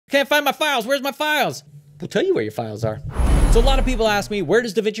Can't find my files. Where's my files? We'll tell you where your files are. So a lot of people ask me, where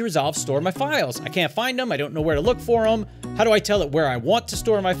does DaVinci Resolve store my files? I can't find them. I don't know where to look for them. How do I tell it where I want to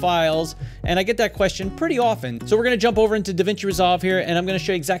store my files? And I get that question pretty often. So we're going to jump over into DaVinci Resolve here, and I'm going to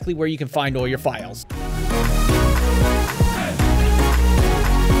show you exactly where you can find all your files.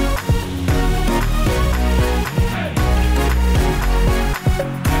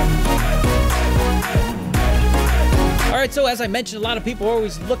 Alright, so as I mentioned, a lot of people are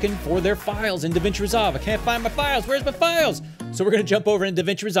always looking for their files in DaVinci Resolve. I can't find my files. Where's my files? So we're going to jump over in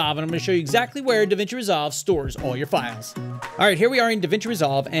DaVinci Resolve, and I'm going to show you exactly where DaVinci Resolve stores all your files. Alright, here we are in DaVinci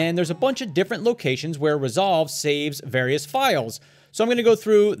Resolve, and there's a bunch of different locations where Resolve saves various files. So I'm going to go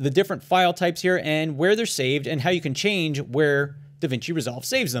through the different file types here and where they're saved and how you can change where DaVinci Resolve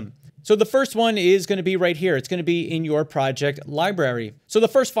saves them. So the first one is going to be right here. It's going to be in your project library. So the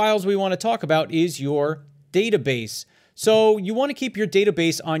first files we want to talk about is your database. So you want to keep your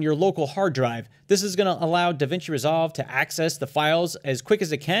database on your local hard drive. This is going to allow DaVinci Resolve to access the files as quick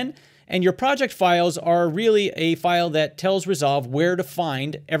as it can. And your project files are really a file that tells Resolve where to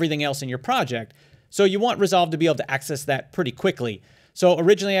find everything else in your project. So you want Resolve to be able to access that pretty quickly. So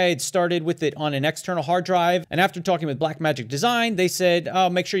originally I had started with it on an external hard drive, and after talking with Blackmagic Design, they said, oh,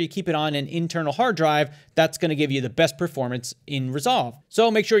 make sure you keep it on an internal hard drive. That's going to give you the best performance in Resolve. So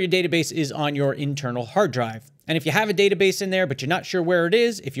make sure your database is on your internal hard drive. And if you have a database in there, but you're not sure where it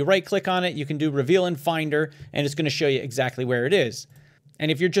is, if you right click on it, you can do Reveal in Finder, and it's going to show you exactly where it is.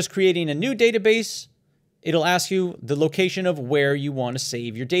 And if you're just creating a new database, it'll ask you the location of where you want to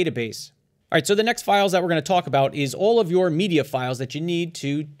save your database. All right, so the next files that we're going to talk about is all of your media files that you need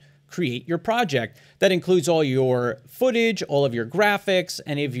to create your project. That includes all your footage, all of your graphics,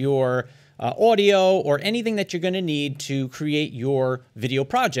 any of your audio, or anything that you're going to need to create your video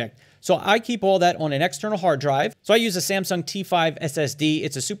project. So I keep all that on an external hard drive. So I use a Samsung T5 SSD.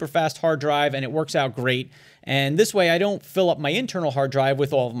 It's a super fast hard drive and it works out great. And this way I don't fill up my internal hard drive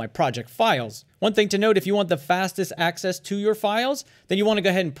with all of my project files. One thing to note, if you want the fastest access to your files, then you want to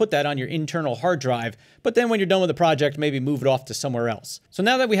go ahead and put that on your internal hard drive. But then when you're done with the project, maybe move it off to somewhere else. So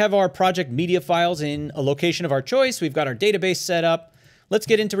now that we have our project media files in a location of our choice, we've got our database set up. Let's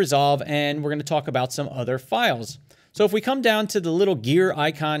get into Resolve and we're going to talk about some other files. So if we come down to the little gear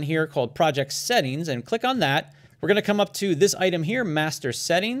icon here called Project Settings and click on that, we're going to come up to this item here, Master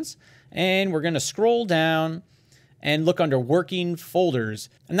Settings, and we're going to scroll down and look under Working Folders.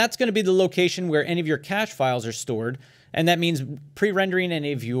 And that's going to be the location where any of your cache files are stored. And that means pre-rendering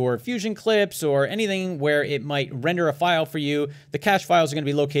any of your Fusion clips or anything where it might render a file for you. The cache files are going to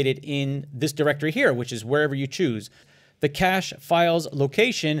be located in this directory here, which is wherever you choose. The cache files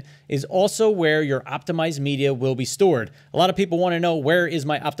location is also where your optimized media will be stored. A lot of people want to know, where is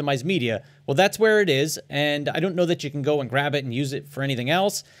my optimized media? Well, that's where it is, and I don't know that you can go and grab it and use it for anything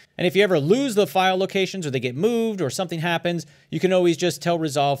else. And if you ever lose the file locations or they get moved or something happens, you can always just tell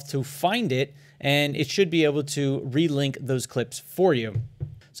Resolve to find it, and it should be able to relink those clips for you.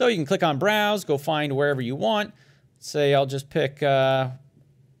 So you can click on Browse, go find wherever you want. Say I'll just pick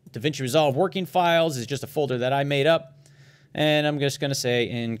DaVinci Resolve Working Files. It's just a folder that I made up. And I'm just going to say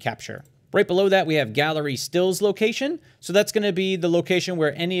in Capture. Right below that, we have Gallery Stills location. So that's going to be the location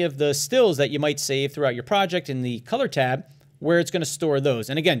where any of the stills that you might save throughout your project in the Color tab, where it's going to store those.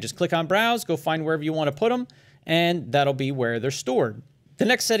 And again, just click on Browse, go find wherever you want to put them, and that'll be where they're stored. The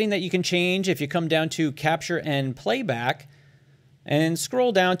next setting that you can change, if you come down to Capture and Playback, and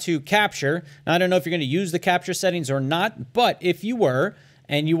scroll down to Capture. Now, I don't know if you're going to use the Capture settings or not, but if you were,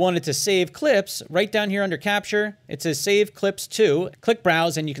 and you wanted to save clips, right down here under Capture, it says Save Clips To. Click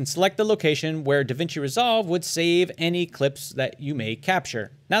Browse, and you can select the location where DaVinci Resolve would save any clips that you may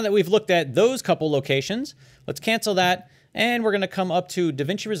capture. Now that we've looked at those couple locations, let's cancel that, and we're going to come up to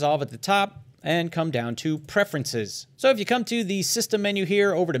DaVinci Resolve at the top and come down to Preferences. So if you come to the System menu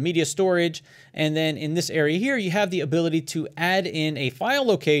here, over to Media Storage, and then in this area here, you have the ability to add in a file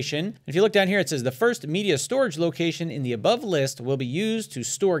location. If you look down here, it says the first media storage location in the above list will be used to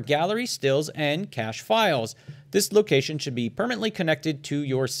store gallery, stills, and cache files. This location should be permanently connected to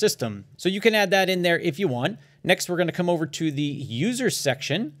your system. So you can add that in there if you want. Next, we're going to come over to the User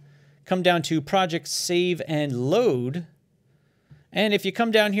section, come down to Project Save and Load. And if you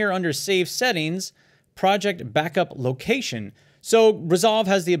come down here under Save Settings, Project Backup Location. So Resolve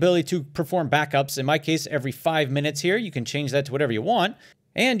has the ability to perform backups. In my case, every 5 minutes here. You can change that to whatever you want.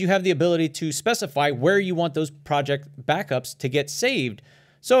 And you have the ability to specify where you want those project backups to get saved.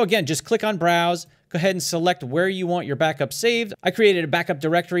 So again, just click on Browse, go ahead and select where you want your backup saved. I created a backup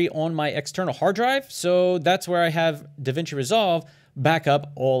directory on my external hard drive, so that's where I have DaVinci Resolve back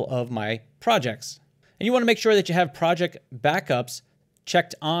up all of my projects. And you want to make sure that you have project backups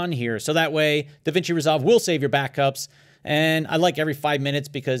checked on here. So that way DaVinci Resolve will save your backups. And I like every 5 minutes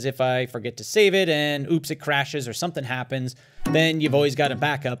because if I forget to save it and oops, it crashes or something happens, then you've always got a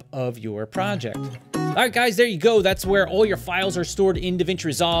backup of your project. All right, guys, there you go. That's where all your files are stored in DaVinci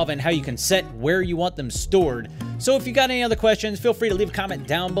Resolve and how you can set where you want them stored. So if you got any other questions, feel free to leave a comment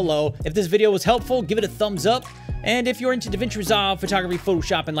down below. If this video was helpful, give it a thumbs up. And if you're into DaVinci Resolve, photography,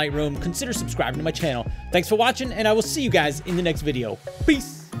 Photoshop, and Lightroom, consider subscribing to my channel. Thanks for watching, and I will see you guys in the next video.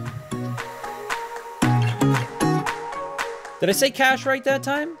 Peace. Did I say cache right that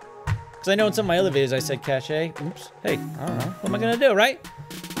time? Because I know in some of my other videos I said cache. Oops. Hey, I don't know. What am I going to do, right?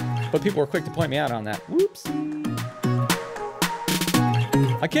 But people were quick to point me out on that. Whoops.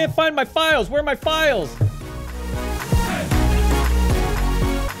 I can't find my files. Where are my files?